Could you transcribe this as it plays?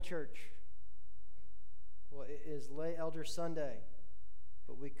church. Well, it is Lay Elder Sunday,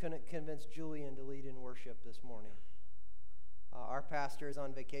 but we couldn't convince Julian to lead in worship this morning. Our pastor is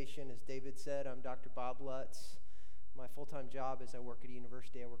on vacation, as David said. I'm Dr. Bob Lutz. My full-time job is I work at a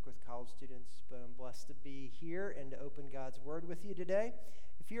university. I work with college students, but I'm blessed to be here and to open God's Word with you today.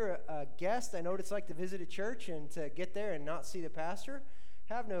 If you're a guest, I know what it's like to visit a church and to get there and not see the pastor.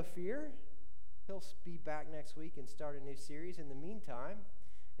 Have no fear. He'll be back next week and start a new series. In the meantime,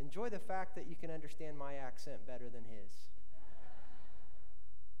 enjoy the fact that you can understand my accent better than his.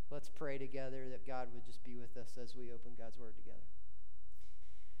 Let's pray together that God would just be with us as we open God's Word together.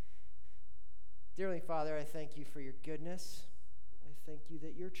 Dearly Father, I thank you for your goodness. I thank you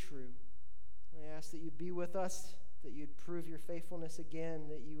that you're true. I ask that you'd be with us, that you'd prove your faithfulness again,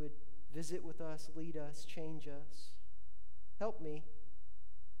 that you would visit with us, lead us, change us. Help me.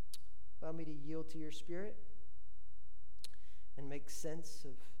 Allow me to yield to your Spirit and make sense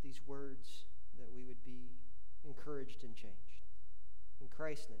of these words, that we would be encouraged and changed. In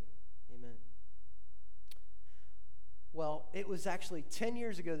Christ's name, amen. Well, it was actually 10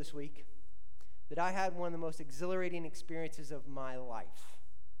 years ago this week that I had one of the most exhilarating experiences of my life.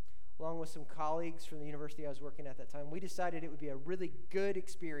 Along with some colleagues from the university I was working at that time, we decided it would be a really good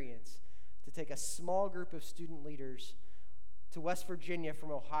experience to take a small group of student leaders to West Virginia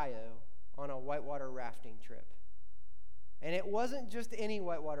from Ohio on a whitewater rafting trip. And it wasn't just any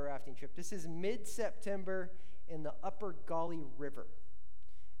whitewater rafting trip. This is mid-September in the Upper Gauley River.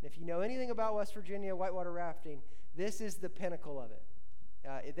 And if you know anything about West Virginia whitewater rafting, this is the pinnacle of it.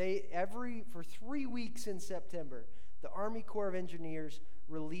 For 3 weeks in September, the Army Corps of Engineers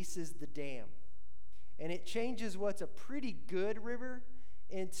releases the dam. And it changes what's a pretty good river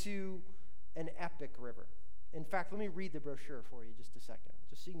into an epic river. In fact, let me read the brochure for you just a second,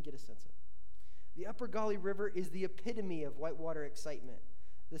 just so you can get a sense of it. The Upper Gauley River is the epitome of whitewater excitement.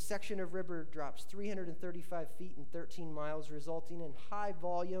 The section of river drops 335 feet and 13 miles, resulting in high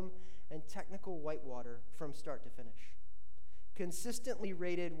volume and technical whitewater from start to finish. Consistently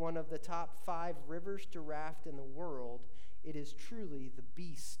rated one of the top 5 rivers to raft in the world, it is truly the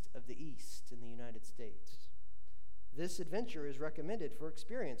beast of the East in the United States. This adventure is recommended for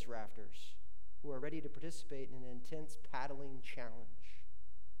experienced rafters who are ready to participate in an intense paddling challenge.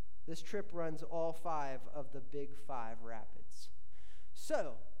 This trip runs all 5 of the big 5 rapids.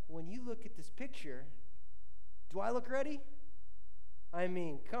 So, when you look at this picture, do I look ready? I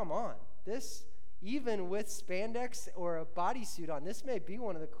mean, come on. This, even with spandex or a bodysuit on, this may be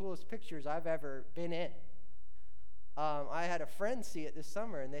one of the coolest pictures I've ever been in. I had a friend see it this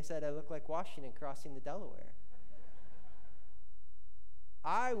summer, and they said I look like Washington crossing the Delaware.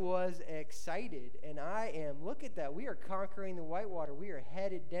 I was excited, and look at that. We are conquering the whitewater. We are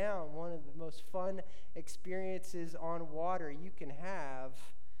headed down one of the most fun experiences on water you can have.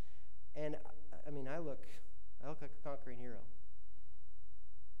 And, I mean, I look like a conquering hero.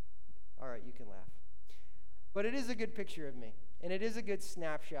 All right, you can laugh. But it is a good picture of me, and it is a good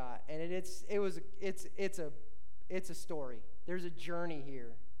snapshot, and it's a story. There's a journey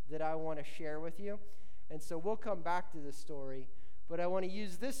here that I want to share with you, and so we'll come back to this story. But I want to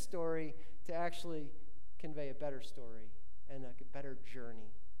use this story to actually convey a better story and a better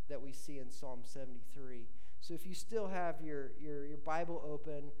journey that we see in Psalm 73. So if you still have your Bible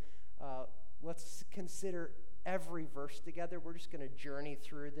open, let's consider every verse together. We're just going to journey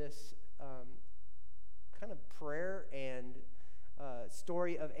through this kind of prayer and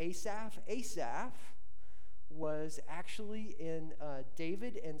story of Asaph. Asaph was actually in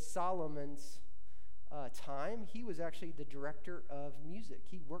David and Solomon's time. He was actually the director of music.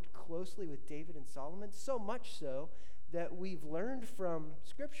 He worked closely with David and Solomon, so much so that we've learned from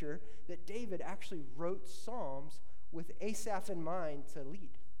Scripture that David actually wrote psalms with Asaph in mind to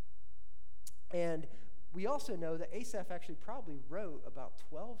lead. And we also know that Asaph actually probably wrote about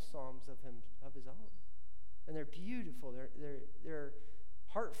 12 psalms of his own. And they're beautiful. They're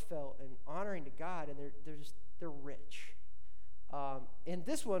heartfelt and honoring to God, and they're rich. In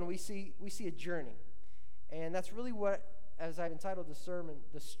this one, we see a journey. And that's really what, as I've entitled the sermon,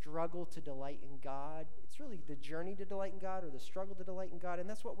 the struggle to delight in God. It's really the journey to delight in God or the struggle to delight in God, and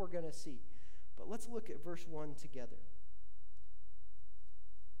that's what we're going to see. But let's look at verse 1 together.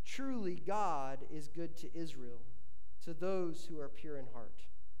 Truly God is good to Israel, to those who are pure in heart.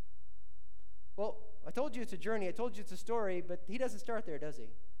 Well, I told you it's a journey, I told you it's a story, but he doesn't start there, does he?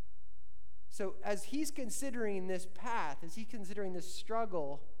 So as he's considering this path, as he's considering this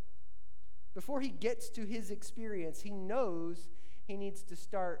struggle, before he gets to his experience, he knows he needs to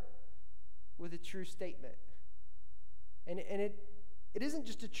start with a true statement. And it isn't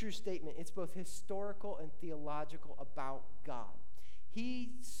just a true statement, it's both historical and theological about God.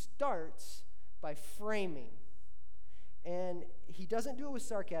 He starts by framing. And he doesn't do it with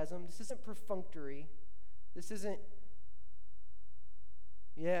sarcasm. This isn't perfunctory. This isn't,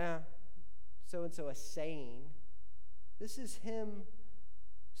 yeah, so-and-so a saying. This is him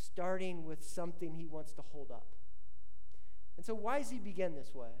starting with something he wants to hold up. And so why does he begin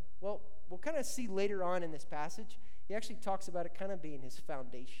this way? Well, we'll kind of see later on in this passage, he actually talks about it kind of being his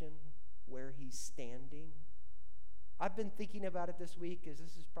foundation, where he's standing. I've been thinking about it this week, as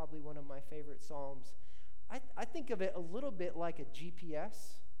this is probably one of my favorite Psalms. I think of it a little bit like a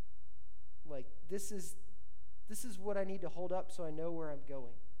GPS. Like, this is what I need to hold up so I know where I'm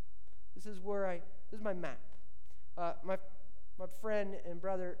going. This is my map. My friend and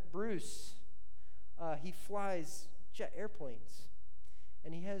brother Bruce, he flies jet airplanes,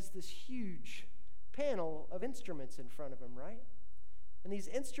 and he has this huge panel of instruments in front of him, right? And these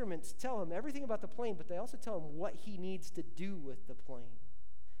instruments tell him everything about the plane, but they also tell him what he needs to do with the plane.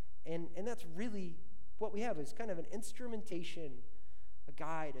 And that's really what we have, is kind of an instrumentation, a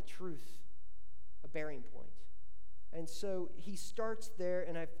guide, a truth, a bearing point. And so he starts there,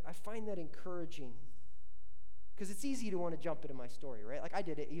 and I find that encouraging, because it's easy to want to jump into my story, right? Like I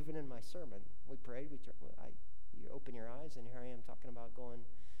did it even in my sermon. We prayed, you open your eyes, and here I am talking about going,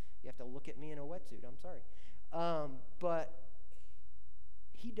 you have to look at me in a wetsuit. I'm sorry. But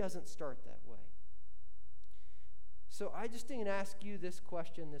he doesn't start that way. So I just need to ask you this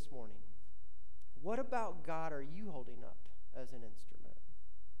question this morning. What about God are you holding up as an instrument?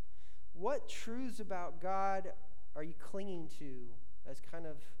 What truths about God are you clinging to as kind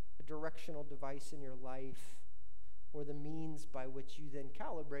of a directional device in your life, or the means by which you then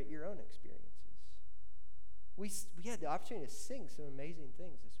calibrate your own experiences? We had the opportunity to sing some amazing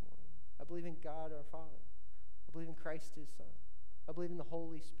things this morning. I believe in God our Father. I believe in Christ his Son. I believe in the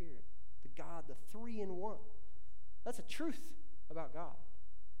Holy Spirit, the God, the three in one. That's a truth about God.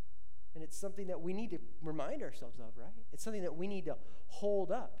 And it's something that we need to remind ourselves of, right? It's something that we need to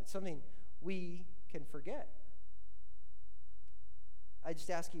hold up. It's something we can forget. I just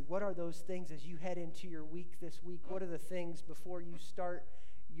ask you, what are those things as you head into your week this week? What are the things before you start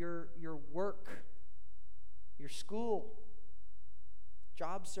your work, your school,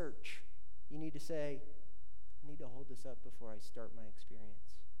 job search? You need to say, I need to hold this up before I start my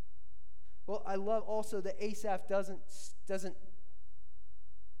experience. Well, I love also that Asaph doesn't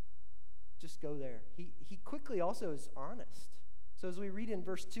just go there. He quickly also is honest. So as we read in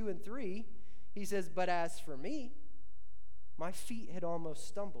verse 2 and 3, he says, "But as for me, my feet had almost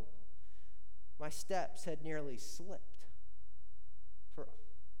stumbled. My steps had nearly slipped.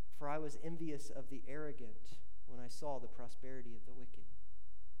 For I was envious of the arrogant when I saw the prosperity of the wicked."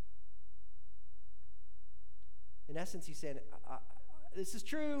 In essence, he's saying, this is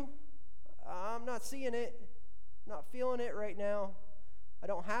true. I'm not seeing it. Not feeling it right now. I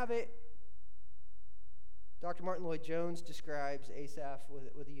don't have it. Dr. Martin Lloyd-Jones describes Asaph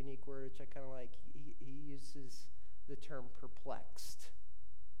with a unique word, which I kind of like. He uses the term perplexed.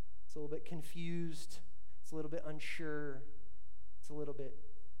 It's a little bit confused. It's a little bit unsure. It's a little bit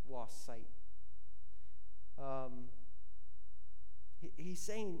lost sight. He's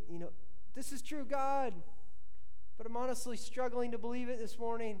saying, this is true, God, but I'm honestly struggling to believe it this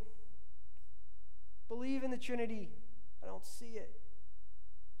morning. Believe in the Trinity. I don't see it.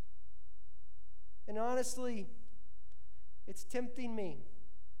 And honestly, it's tempting me.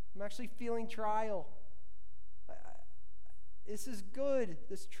 I'm actually feeling trial. This is good.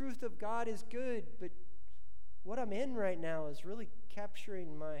 This truth of God is good, but what I'm in right now is really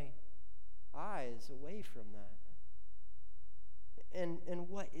capturing my eyes away from that. And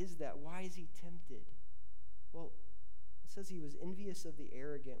what is that? Why is he tempted? Well, it says he was envious of the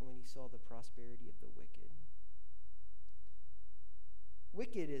arrogant when he saw the prosperity of the wicked.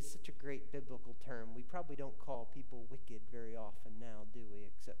 Wicked is such a great biblical term. We probably don't call people wicked very often now, do we?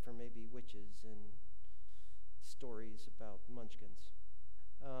 Except for maybe witches and stories about munchkins.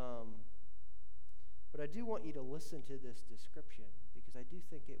 But I do want you to listen to this description, because I do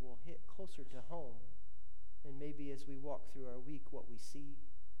think it will hit closer to home, and maybe as we walk through our week, what we see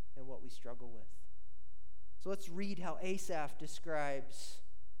and what we struggle with. So let's read how Asaph describes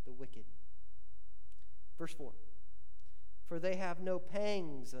the wicked. Verse 4. "For they have no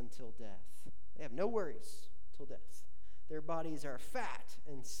pangs until death. They have no worries till death. Their bodies are fat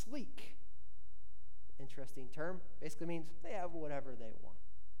and sleek." Interesting term. Basically means they have whatever they want.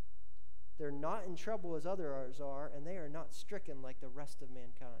 "They're not in trouble as others are, and they are not stricken like the rest of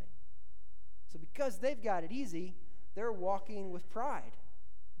mankind." So because they've got it easy, they're walking with pride.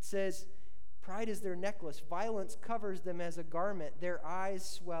 It says, pride is their necklace. Violence covers them as a garment. Their eyes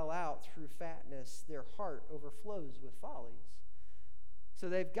swell out through fatness. Their heart overflows with follies. So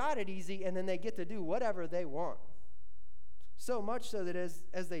they've got it easy, and then they get to do whatever they want. So much so that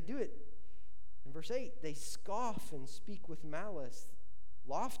as they do it, in verse 8, they scoff and speak with malice.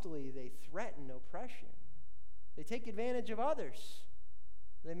 Loftily, they threaten oppression. They take advantage of others.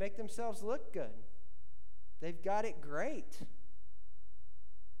 They make themselves look good. They've got it great.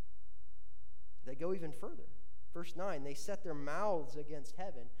 They go even further. Verse 9, they set their mouths against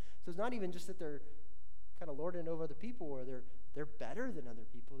heaven. So it's not even just that they're kind of lording over other people or they're better than other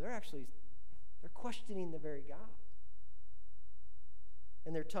people. They're questioning the very God.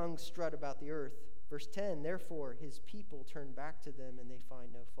 And their tongues strut about the earth. Verse 10, therefore his people turn back to them and they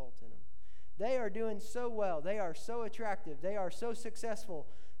find no fault in them. They are doing so well. They are so attractive. They are so successful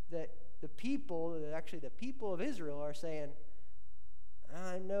that the people of Israel are saying,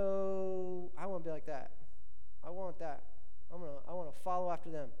 I know, I want to be like that. I want that. I want to follow after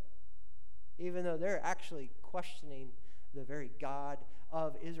them. Even though they're actually questioning the very God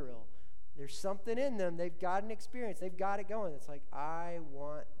of Israel. There's something in them. They've got an experience. They've got it going. It's like, I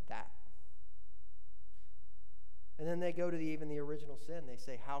want that. And then they go to even the original sin. They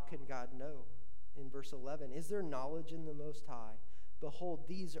say, how can God know? In verse 11, is there knowledge in the Most High? Behold,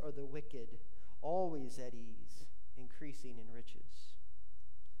 these are the wicked, always at ease, increasing in riches.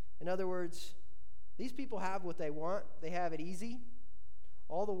 In other words, these people have what they want. They have it easy.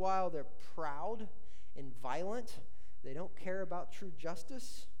 All the while, they're proud and violent. They don't care about true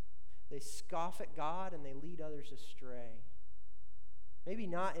justice. They scoff at God and they lead others astray. Maybe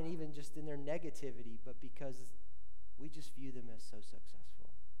not and even just in their negativity, but because we just view them as so successful.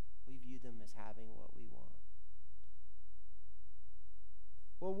 We view them as having what we want.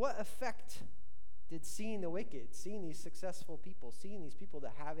 Well, what effect did seeing the wicked, seeing these successful people, seeing these people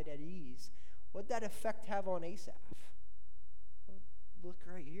that have it at ease, what did that effect have on Asaph? Well, look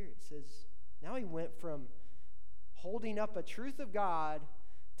right here. It says, now he went from holding up a truth of God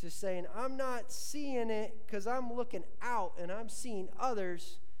to saying, I'm not seeing it because I'm looking out and I'm seeing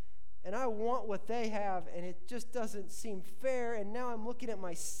others and I want what they have and it just doesn't seem fair, and now I'm looking at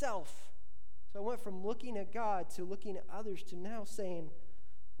myself. So I went from looking at God to looking at others to now saying,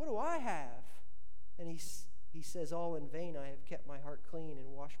 what do I have? And he says, all in vain I have kept my heart clean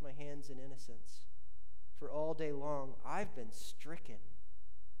and washed my hands in innocence. For all day long I've been stricken.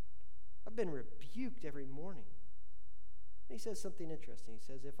 I've been rebuked every morning. And he says something interesting. He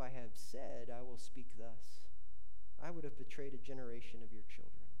says, if I have said I will speak thus, I would have betrayed a generation of your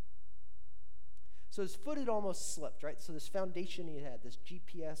children. So his foot had almost slipped, right? So this foundation he had, this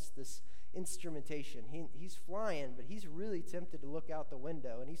GPS, this instrumentation, he's flying, but he's really tempted to look out the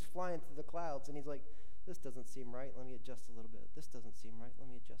window, and he's flying through the clouds, and he's like, this doesn't seem right. Let me adjust a little bit. This doesn't seem right. Let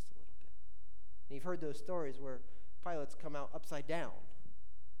me adjust a little bit. And you've heard those stories where pilots come out upside down.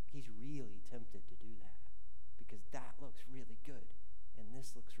 He's really tempted to do that because that looks really good, and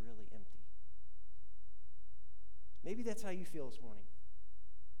this looks really empty. Maybe that's how you feel this morning.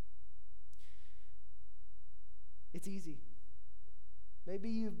 It's easy. Maybe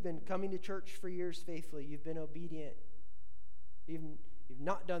you've been coming to church for years faithfully. You've been obedient. You've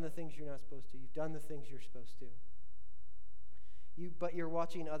not done the things you're not supposed to. You've done the things you're supposed to. But you're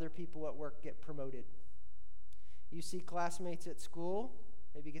watching other people at work get promoted. You see classmates at school,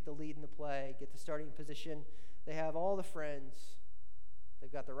 maybe get the lead in the play, get the starting position. They have all the friends.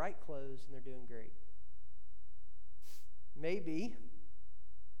 They've got the right clothes, and they're doing great. Maybe,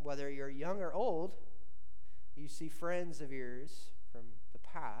 whether you're young or old, you see friends of yours from the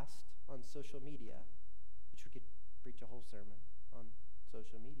past on social media, which we could preach a whole sermon on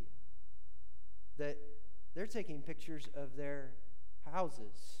social media, that they're taking pictures of their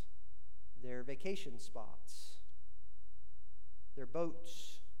houses, their vacation spots, their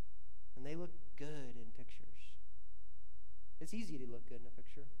boats, and they look good in pictures. It's easy to look good in a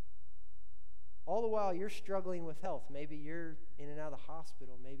picture. All the while you're struggling with health. Maybe you're in and out of the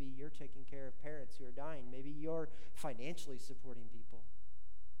hospital. Maybe you're taking care of parents who are dying. Maybe you're financially supporting people.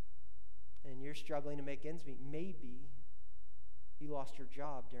 And you're struggling to make ends meet. Maybe you lost your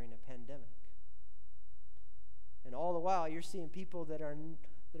job during a pandemic. And all the while you're seeing people that are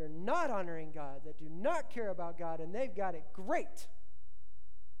not honoring God, that do not care about God, and they've got it great.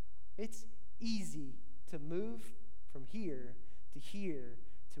 It's easy to move from here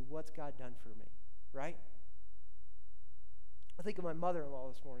to what's God done for me, right? I think of my mother-in-law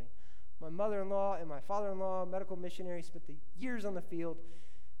this morning. My mother-in-law and my father-in-law, medical missionary, spent the years on the field.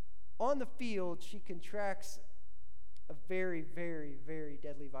 On the field, she contracts a very, very, very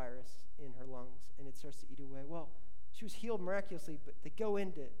deadly virus in her lungs, and it starts to eat away. Well, she was healed miraculously, but they go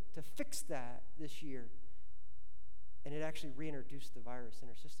in to fix that this year, and it actually reintroduced the virus in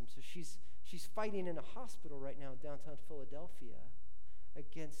her system. So she's fighting in a hospital right now in downtown Philadelphia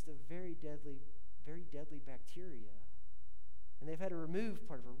against a very deadly bacteria. And they've had to remove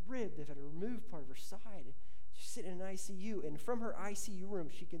part of her rib. They've had to remove part of her side. She's sitting in an ICU. And from her ICU room,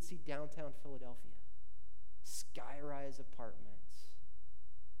 she can see downtown Philadelphia. Sky-rise apartments.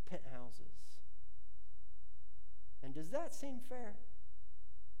 Penthouses. And does that seem fair?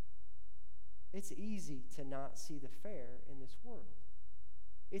 It's easy to not see the fair in this world.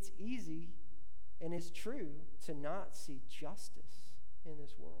 It's easy and it's true to not see justice in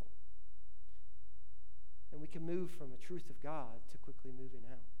this world. And we can move from the truth of God to quickly moving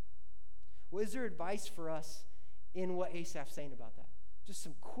out. Well, is there advice for us in what Asaph's saying about that? Just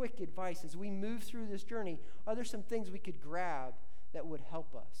some quick advice as we move through this journey. Are there some things we could grab that would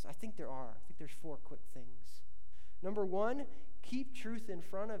help us? I think there are. I think there's 4 quick things. Number 1, keep truth in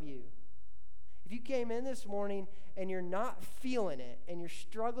front of you. If you came in this morning and you're not feeling it, and you're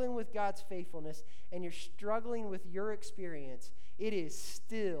struggling with God's faithfulness, and you're struggling with your experience, it is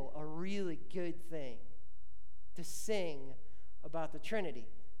still a really good thing to sing about the Trinity.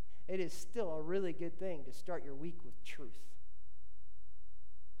 It is still a really good thing to start your week with truth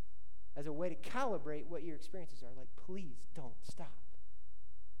as a way to calibrate what your experiences are. Like, please don't stop.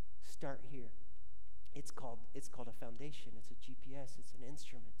 Start here. It's called a foundation. It's a GPS. It's an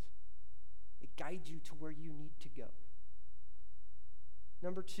instrument. It guides you to where you need to go.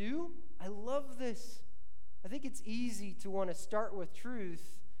 Number 2, I love this. I think it's easy to want to start with truth.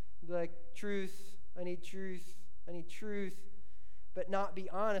 Be like, truth, I need truth, but not be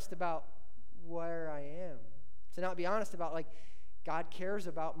honest about where I am. To not be honest about, like, God cares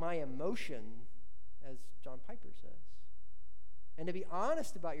about my emotion, as John Piper says. And to be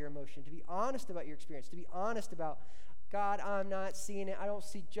honest about your emotion, to be honest about your experience, to be honest about, God, I'm not seeing it. I don't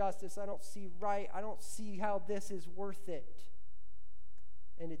see justice. I don't see right. I don't see how this is worth it.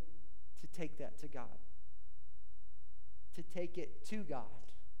 And to take that to God. To take it to God.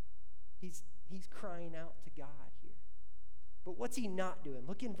 He's crying out to God here. But what's he not doing?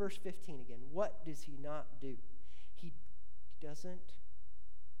 Look in verse 15 again. What does he not do? He doesn't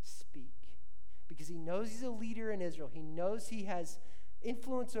speak. Because he knows he's a leader in Israel. He knows he has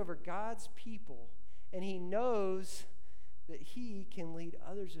influence over God's people. And he knows that he can lead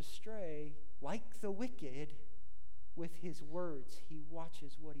others astray like the wicked with his words. He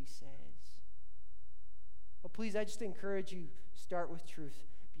watches what he says. Well, please, I just encourage you, start with truth.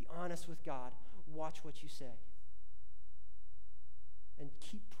 Be honest with God. Watch what you say. And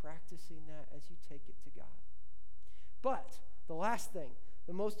keep practicing that as you take it to God. But the last thing,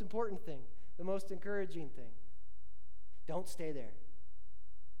 the most important thing, the most encouraging thing, don't stay there.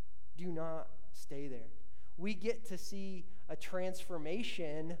 Do not stay there. We get to see a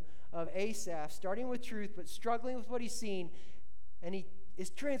transformation of Asaph, starting with truth, but struggling with what he's seen, and he is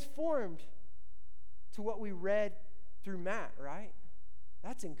transformed to what we read through Matt, right?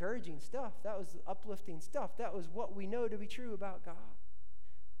 That's encouraging stuff. That was uplifting stuff. That was what we know to be true about God.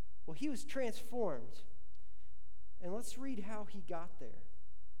 Well, he was transformed. And let's read how he got there.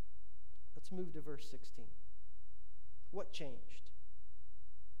 Let's move to verse 16. What changed?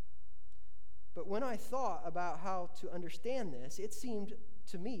 But when I thought about how to understand this, it seemed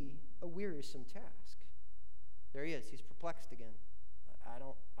to me a wearisome task. There he is. He's perplexed again. I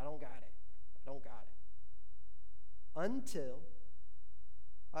don't got it. I don't got it. Until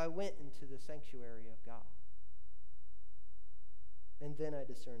I went into the sanctuary of God. And then I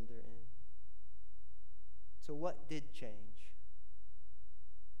discerned their end. So what did change?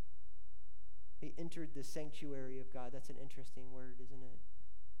 He entered the sanctuary of God. That's an interesting word, isn't it?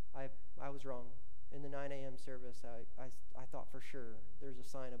 I was wrong. In the 9 a.m. service, I thought for sure there's a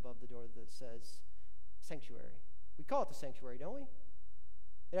sign above the door that says sanctuary. We call it the sanctuary, don't we?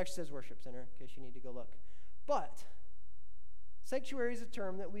 It actually says worship center, in case you need to go look. But sanctuary is a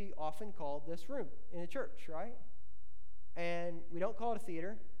term that we often call this room in a church, right? And we don't call it a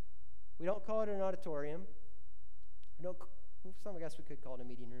theater. We don't call it an auditorium. Some of us we could call it a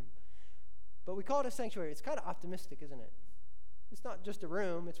meeting room. But we call it a sanctuary. It's kind of optimistic, isn't it? It's not just a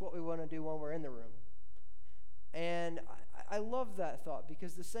room. It's what we want to do when we're in the room. And I love that thought,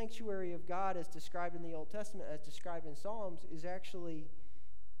 because the sanctuary of God as described in the Old Testament, as described in Psalms, is actually,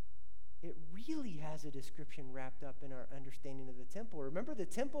 it really has a description wrapped up in our understanding of the temple. Remember, the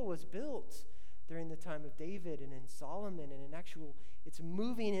temple was built during the time of David and in Solomon, and it's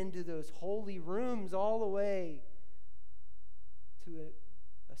moving into those holy rooms all the way to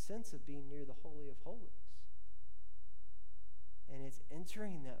a sense of being near the Holy of Holies. And it's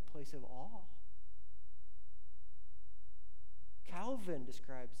entering that place of awe. Calvin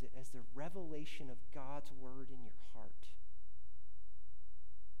describes it as the revelation of God's word in your heart.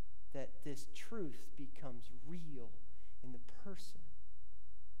 That this truth becomes real in the person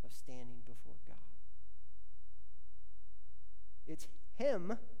of standing before God. It's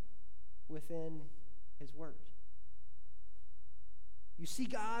him within his word. You see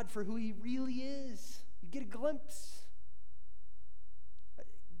God for who he really is. You get a glimpse.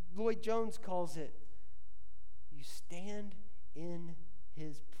 Lloyd Jones calls it, you stand in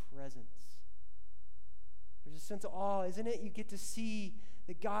his presence. There's a sense of awe, isn't it? You get to see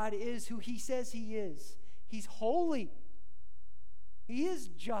that God is who he says he is. He's holy. He is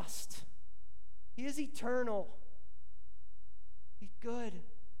just. He is eternal. He's good. And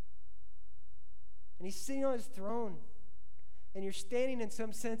he's sitting on his throne. And you're standing in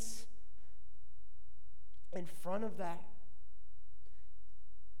some sense in front of that.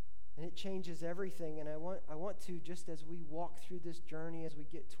 And it changes everything. And I want to, just as we walk through this journey, as we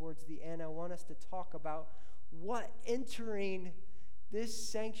get towards the end, I want us to talk about what entering this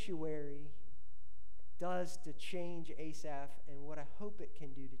sanctuary does to change Asaph and what I hope it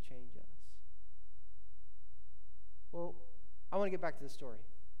can do to change us. Well, I want to get back to the story.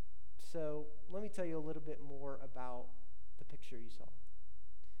 So let me tell you a little bit more about the picture you saw.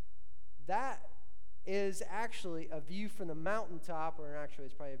 That is actually a view from the mountaintop, or actually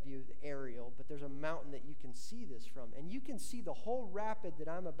it's probably a view of the aerial, but there's a mountain that you can see this from. And you can see the whole rapid that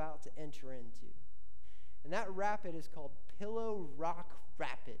I'm about to enter into. And that rapid is called Pillow Rock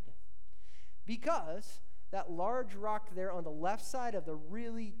Rapid. Because that large rock there on the left side of the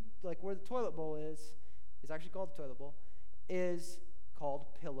really, like where the toilet bowl is actually called the toilet bowl, is called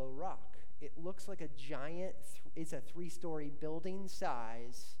Pillow Rock. It looks like a giant, it's a 3-story building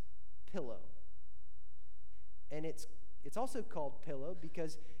size pillow. And it's also called pillow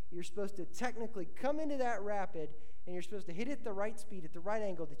because you're supposed to technically come into that rapid and you're supposed to hit it at the right speed, at the right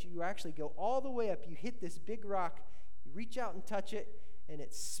angle, that you actually go all the way up. You hit this big rock, you reach out and touch it, and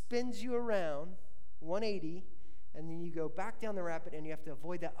it spins you around 180, and then you go back down the rapid and you have to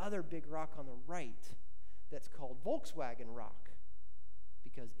avoid that other big rock on the right that's called Volkswagen Rock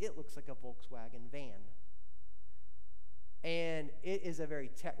because it looks like a Volkswagen van. And it is a very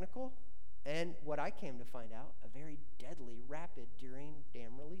technical, and what I came to find out, a very deadly rapid during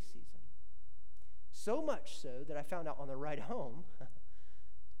dam release season. So much so that I found out on the ride home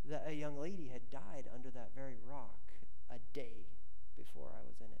that a young lady had died under that very rock a day before I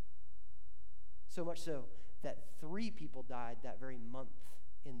was in it. So much so that 3 people died that very month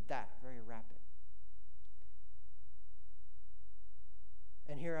in that very rapid.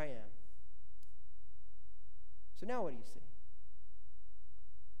 And here I am. So now what do you see?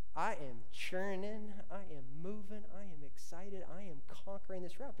 I am churning, I am moving, I am excited, I am conquering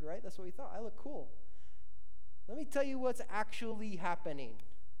this rapid, right? That's what we thought. I look cool. Let me tell you what's actually happening.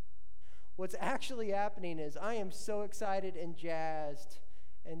 What's actually happening is I am so excited and jazzed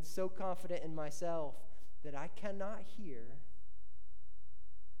and so confident in myself that I cannot hear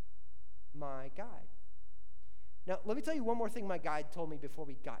my guide. Now, let me tell you one more thing my guide told me before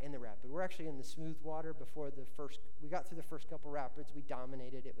we got in the rapid. We're actually in the smooth water we got through the first couple rapids. We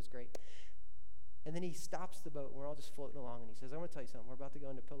dominated. It was great. And then he stops the boat, and we're all just floating along, and he says, I want to tell you something. We're about to go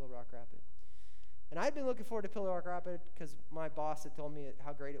into Pillow Rock Rapid. And I'd been looking forward to Pillow Rock Rapid because my boss had told me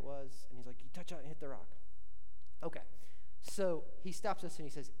how great it was, and he's like, you touch out and hit the rock. Okay. So he stops us, and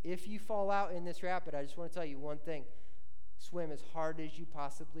he says, if you fall out in this rapid, I just want to tell you one thing. Swim as hard as you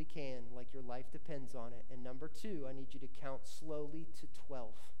possibly can, like your life depends on it. And number 2, I need you to count slowly to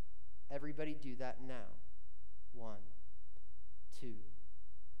 12. Everybody do that now. 1, 2,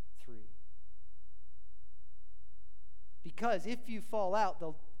 3. Because if you fall out,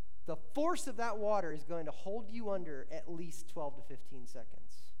 the force of that water is going to hold you under at least 12 to 15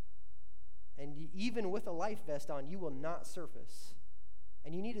 seconds. And even with a life vest on, you will not surface.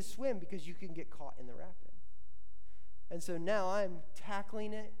 And you need to swim because you can get caught in the rapid. And so now I'm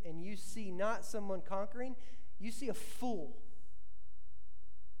tackling it, and you see not someone conquering, you see a fool.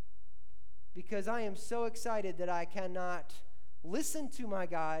 Because I am so excited that I cannot listen to my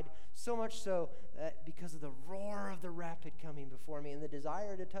guide, so much so that because of the roar of the rapid coming before me and the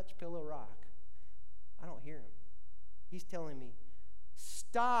desire to touch Pillow Rock, I don't hear him. He's telling me,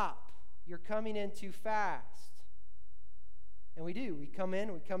 stop, you're coming in too fast. And we do. We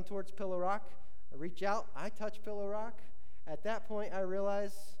come towards Pillow Rock. I reach out, I touch Pillow Rock. At that point, I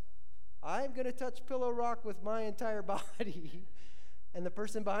realize I'm going to touch Pillow Rock with my entire body. And the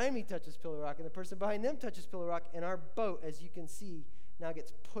person behind me touches Pillow Rock, and the person behind them touches Pillow Rock, and our boat, as you can see, now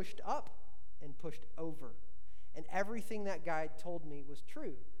gets pushed up and pushed over. And everything that guide told me was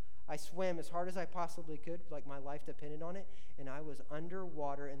true. I swam as hard as I possibly could, like my life depended on it, and I was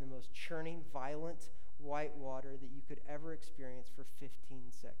underwater in the most churning, violent white water that you could ever experience for 15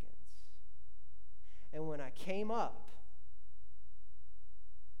 seconds. And when I came up,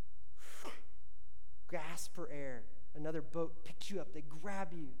 gasp for air. Another boat picks you up, they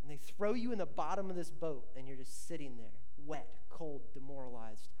grab you, and they throw you in the bottom of this boat, and you're just sitting there, wet, cold,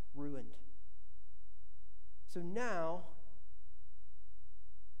 demoralized, ruined. So now,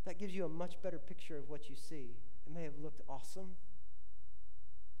 that gives you a much better picture of what you see. It may have looked awesome.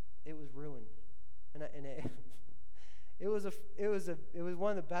 It was ruined. It was one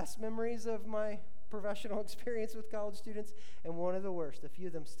of the best memories of my professional experience with college students, and one of the worst. A few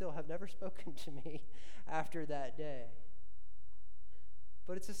of them still have never spoken to me after that day.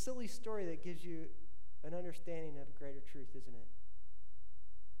 But it's a silly story that gives you an understanding of greater truth, isn't it?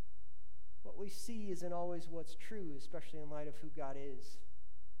 What we see isn't always what's true, especially in light of who God is.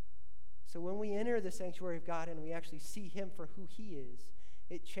 So when we enter the sanctuary of God and we actually see him for who he is,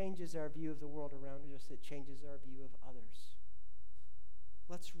 it changes our view of the world around us. It changes our view of others.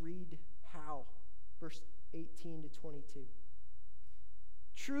 Let's read how. Verse 18 to 22.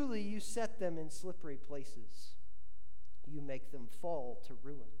 Truly you set them in slippery places. You make them fall to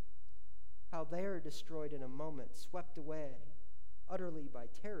ruin. How they are destroyed in a moment, swept away utterly by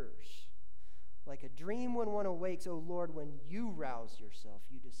terrors. Like a dream when one awakes, O Lord, when you rouse yourself,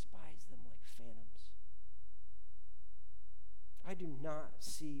 you despise them like phantoms. I do not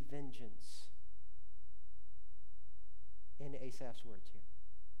see vengeance in Asaph's words here.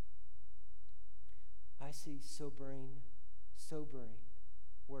 I see sobering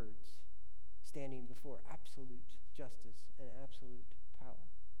words standing before absolute justice and absolute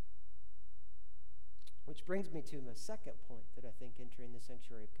power. Which brings me to the second point that I think entering the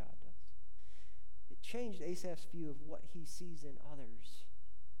sanctuary of God does. It changed Asaph's view of what he sees in others.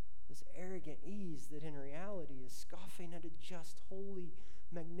 This arrogant ease that in reality is scoffing at a just, holy,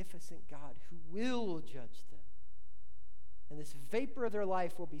 magnificent God who will judge them. And this vapor of their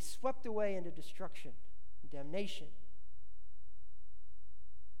life will be swept away into destruction and damnation.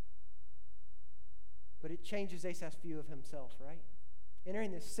 But it changes Asaph's view of himself, right?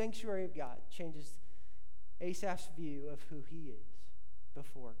 Entering the sanctuary of God changes Asaph's view of who he is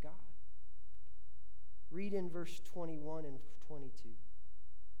before God. Read in verse 21 and 22.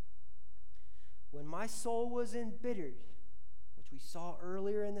 When my soul was embittered, which we saw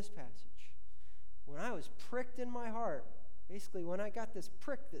earlier in this passage, when I was pricked in my heart, basically when I got this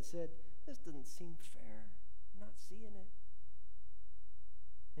prick that said, this doesn't seem fair, I'm not seeing it.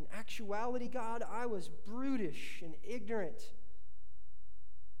 In actuality, God, I was brutish and ignorant.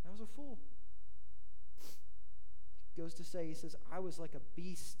 I was a fool. He goes to say, he says, I was like a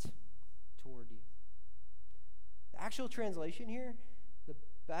beast toward you. The actual translation here, the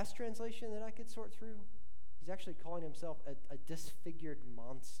best translation that I could sort through, he's actually calling himself a disfigured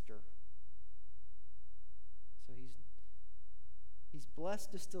monster. So he's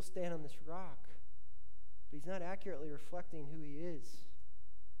blessed to still stand on this rock, but he's not accurately reflecting who he is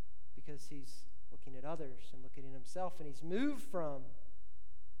because he's looking at others and looking at himself, and he's moved from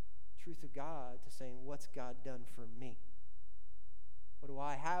truth of God to saying, what's God done for me? What do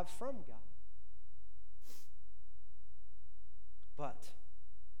I have from God? But,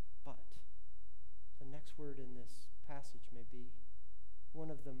 the next word in this passage may be one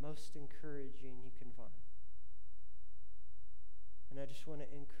of the most encouraging you can find. And I just want to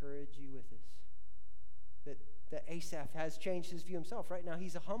encourage you with this. That Asaph has changed his view himself. Right now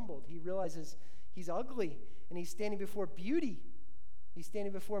he's humbled. He realizes he's ugly, and he's standing before beauty. He's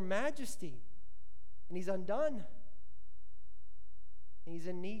standing before majesty, and he's undone, and he's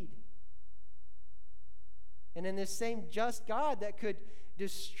in need. And in this same just God that could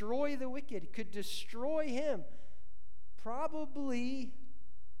destroy the wicked, could destroy him, probably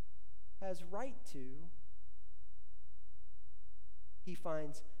has right to, he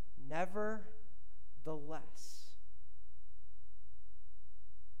finds nevertheless.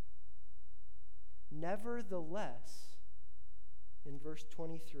 Nevertheless, in verse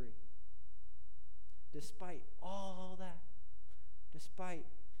 23, despite all that, despite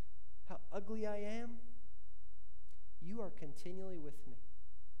how ugly I am, you are continually with me.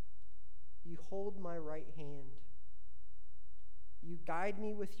 You hold my right hand. You guide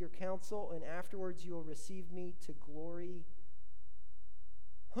me with your counsel, and afterwards you will receive me to glory.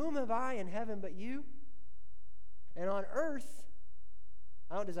 Whom have I in heaven but you? And on earth,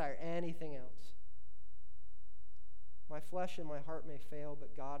 I don't desire anything else. My flesh and my heart may fail,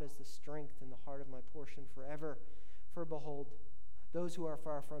 but God is the strength and the heart of my portion forever. For behold, those who are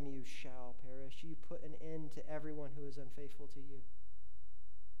far from you shall perish. You put an end to everyone who is unfaithful to you.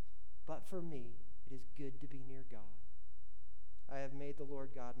 But for me, it is good to be near God. I have made the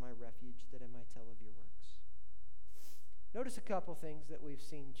Lord God my refuge, that I might tell of your works. Notice a couple things that we've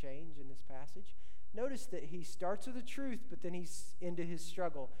seen change in this passage. Notice that he starts with the truth, but then he's into his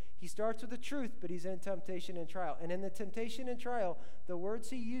struggle. He starts with the truth, but he's in temptation and trial. And in the temptation and trial, the words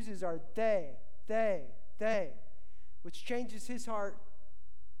he uses are they, which changes his heart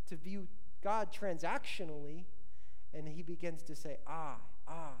to view God transactionally, and he begins to say, I,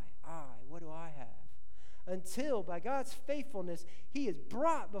 what do I have? Until, by God's faithfulness, he is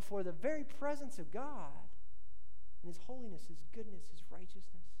brought before the very presence of God, and his holiness, his goodness, his righteousness.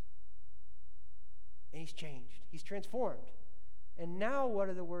 And he's changed. He's transformed. And now what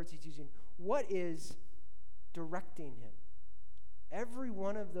are the words he's using? What is directing him? Every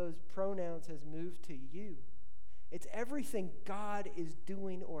one of those pronouns has moved to you. It's everything God is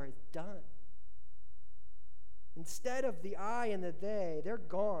doing or has done. Instead of the I and the they, they're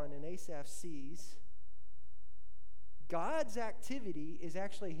gone, and Asaph sees. God's activity is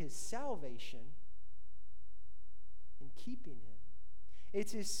actually his salvation in keeping him.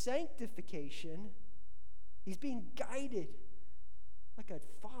 It's his sanctification. He's being guided like a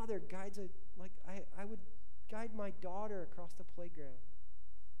father guides I would guide my daughter across the playground.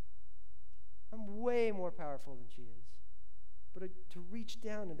 I'm way more powerful than she is. But to reach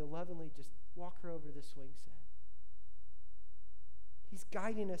down and to lovingly just walk her over the swing set. He's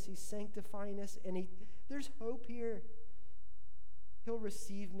guiding us. He's sanctifying us. And there's hope here. He'll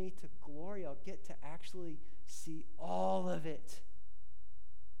receive me to glory. I'll get to actually see all of it.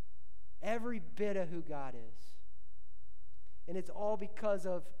 Every bit of who God is. And it's all because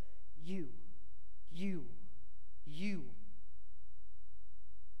of you.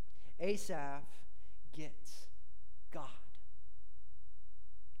 Asaph gets God.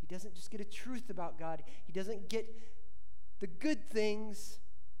 He doesn't just get a truth about God. He doesn't get the good things.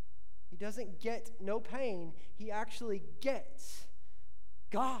 He doesn't get no pain. He actually gets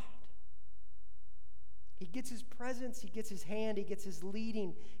God. He gets his presence. He gets his hand. He gets his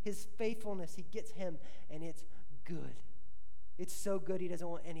leading, his faithfulness. He gets him, and it's good. It's so good he doesn't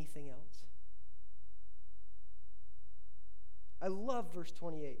want anything else. I love verse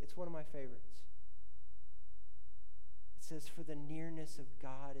 28. It's one of my favorites. It says, "For the nearness of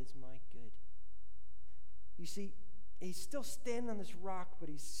God is my good." You see, he's still standing on this rock, but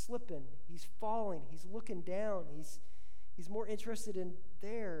he's slipping. He's falling. He's looking down. He's more interested in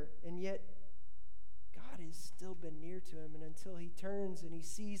there, and yet God has still been near to him. And until he turns and he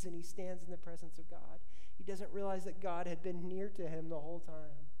sees and he stands in the presence of God, he doesn't realize that God had been near to him the whole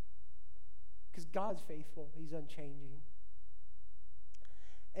time. Because God's faithful. He's unchanging.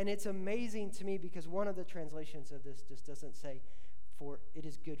 And it's amazing to me because one of the translations of this just doesn't say, "For it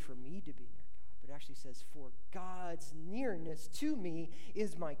is good for me to be near God," but it actually says, "For God's nearness to me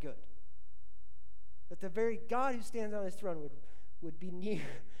is my good." That the very God who stands on his throne would be near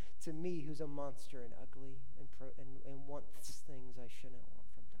to me, who's a monster and ugly and wants things I shouldn't want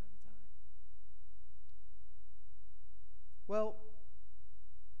from time to time. Well,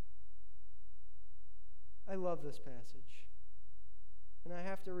 I love this passage. And I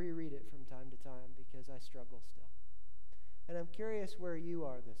have to reread it from time to time because I struggle still. And I'm curious where you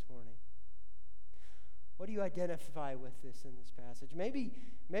are this morning. What do you identify with this in this passage? Maybe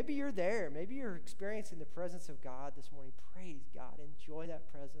you're there. Maybe you're experiencing the presence of God this morning. Praise God. Enjoy that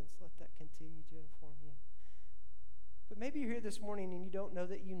presence. Let that continue to inform you. But maybe you're here this morning and you don't know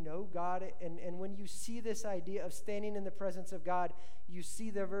that you know God. And when you see this idea of standing in the presence of God, you see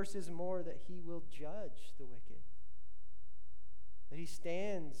the verses more that he will judge the wicked. That he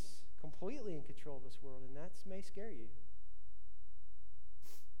stands completely in control of this world, and that may scare you.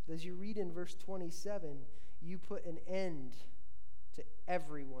 As you read in verse 27, you put an end to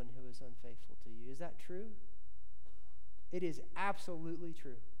everyone who is unfaithful to you. Is that true? It is absolutely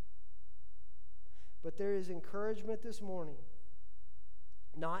true. But there is encouragement this morning,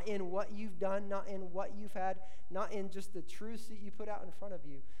 not in what you've done, not in what you've had, not in just the truths that you put out in front of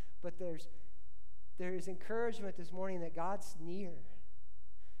you, but there is encouragement this morning that God's near.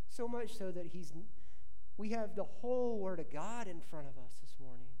 So much so that we have the whole Word of God in front of us this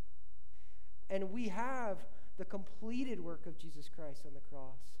morning. And we have the completed work of Jesus Christ on the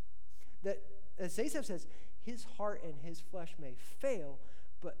cross. That, as Asaph says, his heart and his flesh may fail,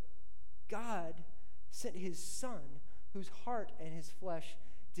 but God sent his Son, whose heart and his flesh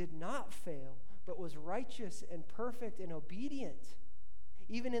did not fail, but was righteous and perfect and obedient.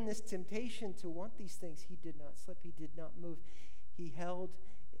 Even in this temptation to want these things, he did not slip. He did not move. He held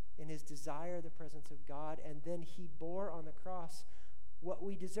in his desire the presence of God, and then he bore on the cross what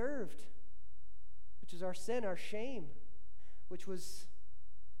we deserved, which is our sin, our shame, which was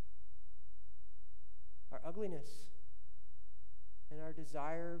our ugliness and our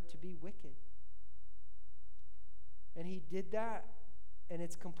desire to be wicked. And he did that, and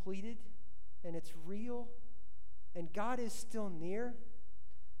it's completed, and it's real, and God is still near.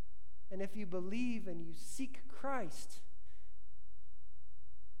 And if you believe and you seek Christ,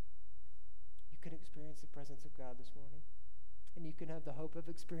 you can experience the presence of God this morning. And you can have the hope of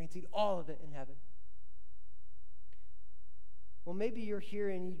experiencing all of it in heaven. Well, maybe you're here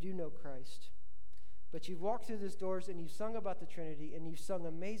and you do know Christ, but you've walked through those doors and you've sung about the Trinity and you've sung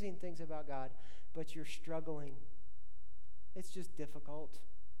amazing things about God, but you're struggling. It's just difficult.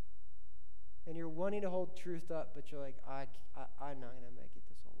 And you're wanting to hold truth up, but you're like, I'm not going to make it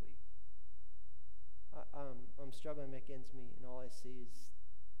this whole week. I'm struggling to make ends meet, and all I see is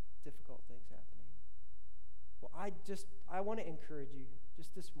difficult things happening. Well, I want to encourage you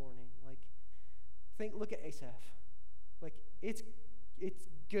just this morning. Look at Asaph. It's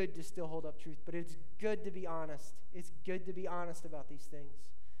good to still hold up truth, but it's good to be honest. It's good to be honest about these things.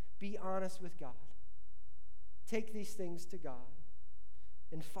 Be honest with God. Take these things to God.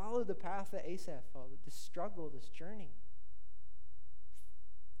 And follow the path that Asaph followed, this struggle, this journey.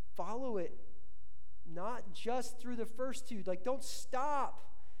 Follow it, not just through the first two. Don't stop.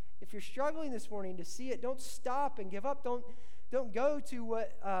 If you're struggling this morning to see it, don't stop and give up. Don't go to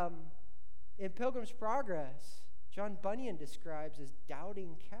what in Pilgrim's Progress John Bunyan describes as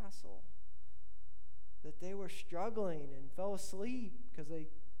doubting castle. That they were struggling and fell asleep because they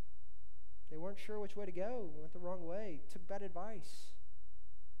weren't sure which way to go, went the wrong way, took bad advice.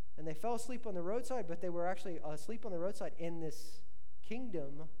 And they fell asleep on the roadside, but they were actually asleep on the roadside in this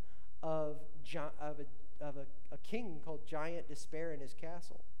kingdom of a king called Giant Despair in his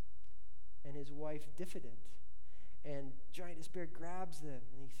castle, and his wife Diffident. And Giant Despair grabs them,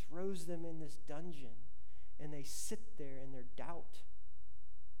 and he throws them in this dungeon, and they sit there in their doubt.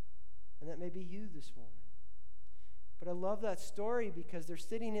 And that may be you this morning. But I love that story because they're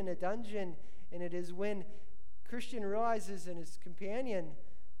sitting in a dungeon, and it is when Christian realizes and his companion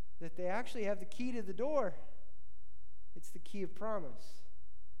that they actually have the key to the door. It's the key of promise.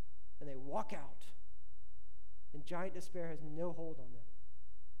 And they walk out. And Giant Despair has no hold on them.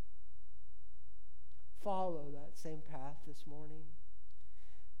 Follow that same path this morning.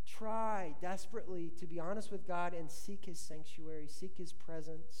 Try desperately to be honest with God and seek his sanctuary, seek his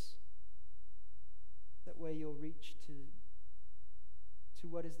presence. That way you'll reach to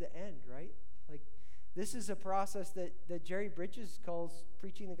what is the end, right? This is a process that Jerry Bridges calls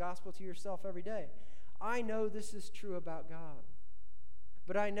preaching the gospel to yourself every day. I know this is true about God,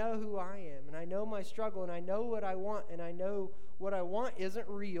 but I know who I am, and I know my struggle, and I know what I want, and I know what I want isn't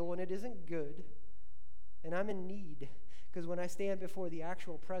real, and it isn't good, and I'm in need. Because when I stand before the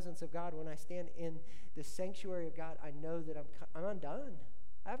actual presence of God, when I stand in the sanctuary of God, I know that I'm undone.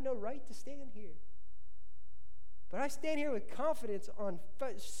 I have no right to stand here. But I stand here with confidence on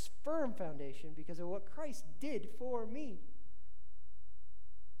firm foundation because of what Christ did for me.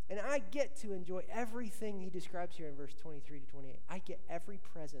 And I get to enjoy everything he describes here in verse 23 to 28. I get every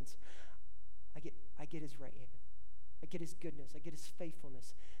presence. I get his right hand. I get his goodness. I get his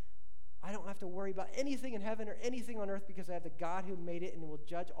faithfulness. I don't have to worry about anything in heaven or anything on earth because I have the God who made it and will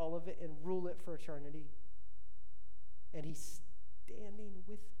judge all of it and rule it for eternity. And he's standing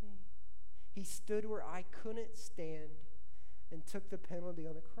with me. He stood where I couldn't stand and took the penalty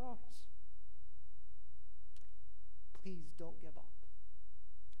on the cross. Please don't give up.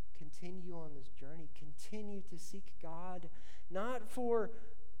 Continue on this journey. Continue to seek God, not for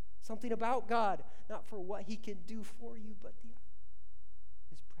something about God, not for what he can do for you, but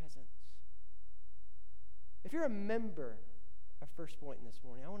his presence. If you're a member of First Point this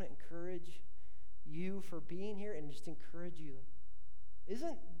morning, I want to encourage you for being here and just encourage you.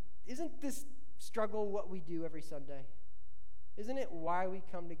 Isn't this struggle what we do every Sunday? Isn't it why we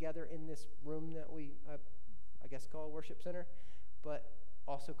come together in this room that we, I guess, call a worship center, but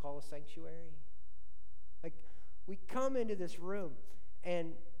also call a sanctuary? We come into this room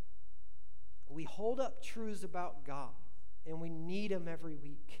and we hold up truths about God, and we need them every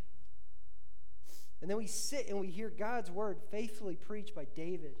week. And then we sit and we hear God's word faithfully preached by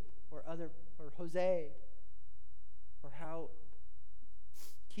David or Jose, or how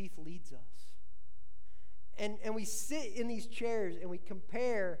Keith leads us. And we sit in these chairs and we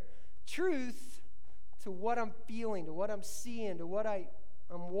compare truth to what I'm feeling, to what I'm seeing, to what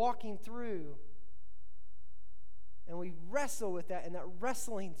I'm walking through. And we wrestle with that, and that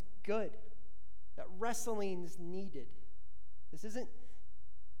wrestling's good. That wrestling's needed. This isn't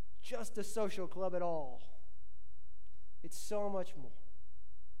just a social club at all. It's so much more.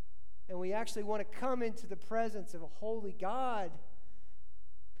 And we actually want to come into the presence of a holy God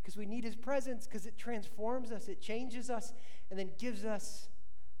because we need his presence, because it transforms us, it changes us, and then gives us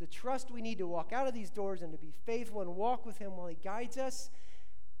the trust we need to walk out of these doors and to be faithful and walk with him while he guides us,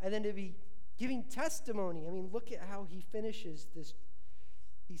 and then to be giving testimony. I mean, look at how he finishes this.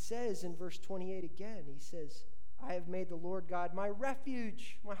 He says in verse 28 again, he says, I have made the Lord God my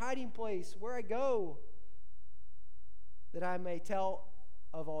refuge, my hiding place, where I go, that I may tell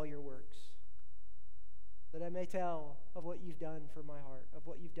of all your works, that I may tell of what you've done for my heart, of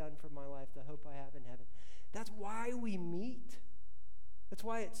what you've done for my life, the hope I have in heaven. That's why we meet. That's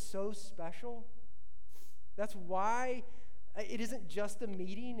why it's so special. That's why it isn't just a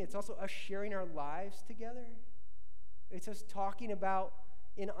meeting. It's also us sharing our lives together. It's us talking about,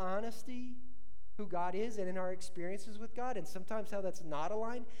 in honesty, who God is and in our experiences with God, and sometimes how that's not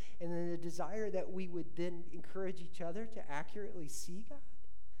aligned, and then the desire that we would then encourage each other to accurately see God,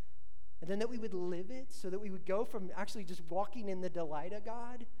 and then that we would live it so that we would go from actually just walking in the delight of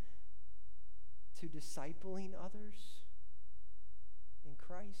God to discipling others in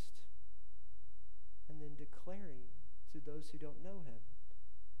Christ, and then declaring to those who don't know him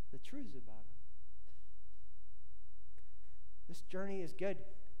the truths about him. This journey is good.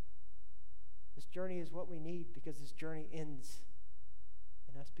 This journey is what we need, because this journey ends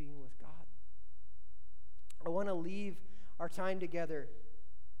in us being with God. I want to leave our time together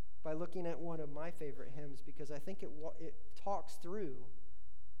by looking at one of my favorite hymns, because I think it talks through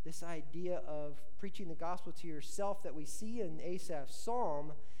this idea of preaching the gospel to yourself that we see in Asaph's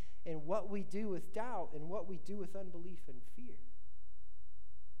psalm, and what we do with doubt and what we do with unbelief and fear.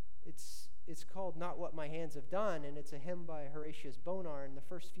 It's called Not What My Hands Have Done, and it's a hymn by Horatius Bonar. In the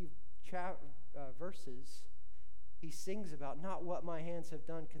first few verses, he sings about, not what my hands have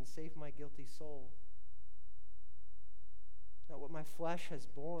done can save my guilty soul. Not what my flesh has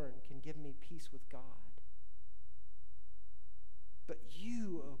borne can give me peace with God. But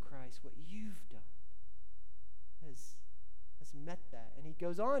you, O Christ, what you've done has met that. And he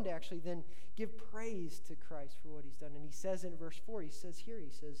goes on to actually then give praise to Christ for what he's done. And he says in verse 4, he says,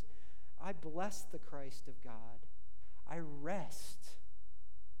 I bless the Christ of God. I rest.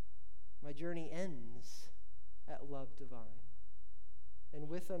 My journey ends at love divine. And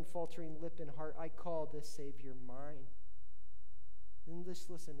with unfaltering lip and heart, I call this Savior mine. Then just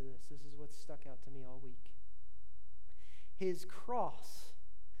listen to this. This is what stuck out to me all week. His cross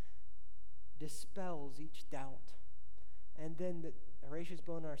dispels each doubt. And then Horatius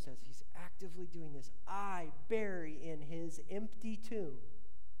Bonar says he's actively doing this. I bury in his empty tomb.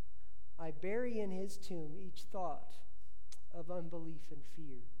 I bury in his tomb each thought of unbelief and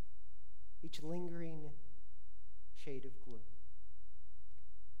fear, each lingering shade of gloom.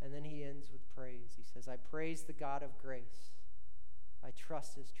 And then he ends with praise. He says, I praise the God of grace. I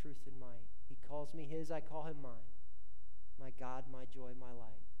trust his truth and might. He calls me his, I call him mine. My God, my joy, my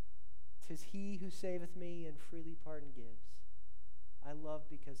light. 'Tis he who saveth me and freely pardon gives. I love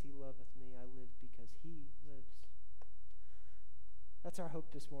because he loveth me. I live because he lives. That's our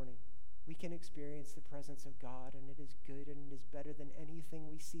hope this morning. We can experience the presence of God, and it is good, and it is better than anything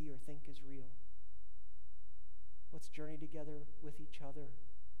we see or think is real. Let's journey together with each other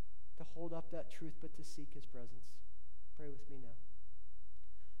to hold up that truth, but to seek his presence. Pray with me now.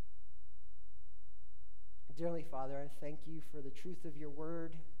 Dearly Father, I thank you for the truth of your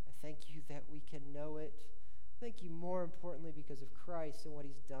word. I thank you that we can know it. Thank you more importantly because of Christ and what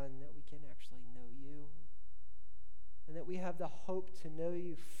he's done, that we can actually know you. And that we have the hope to know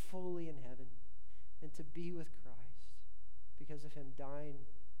you fully in heaven and to be with Christ because of him dying.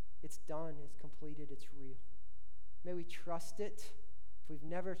 It's done, it's completed, it's real. May we trust it. If we've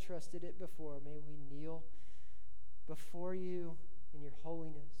never trusted it before, may we kneel before you in your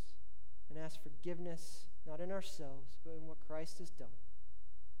holiness and ask forgiveness, not in ourselves, but in what Christ has done.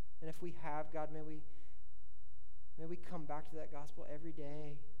 And if we have, God, may we come back to that gospel every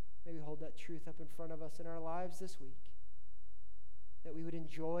day. May we hold that truth up in front of us in our lives this week. That we would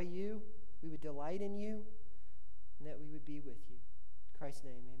enjoy you, we would delight in you, and that we would be with you. In Christ's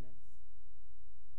name, amen.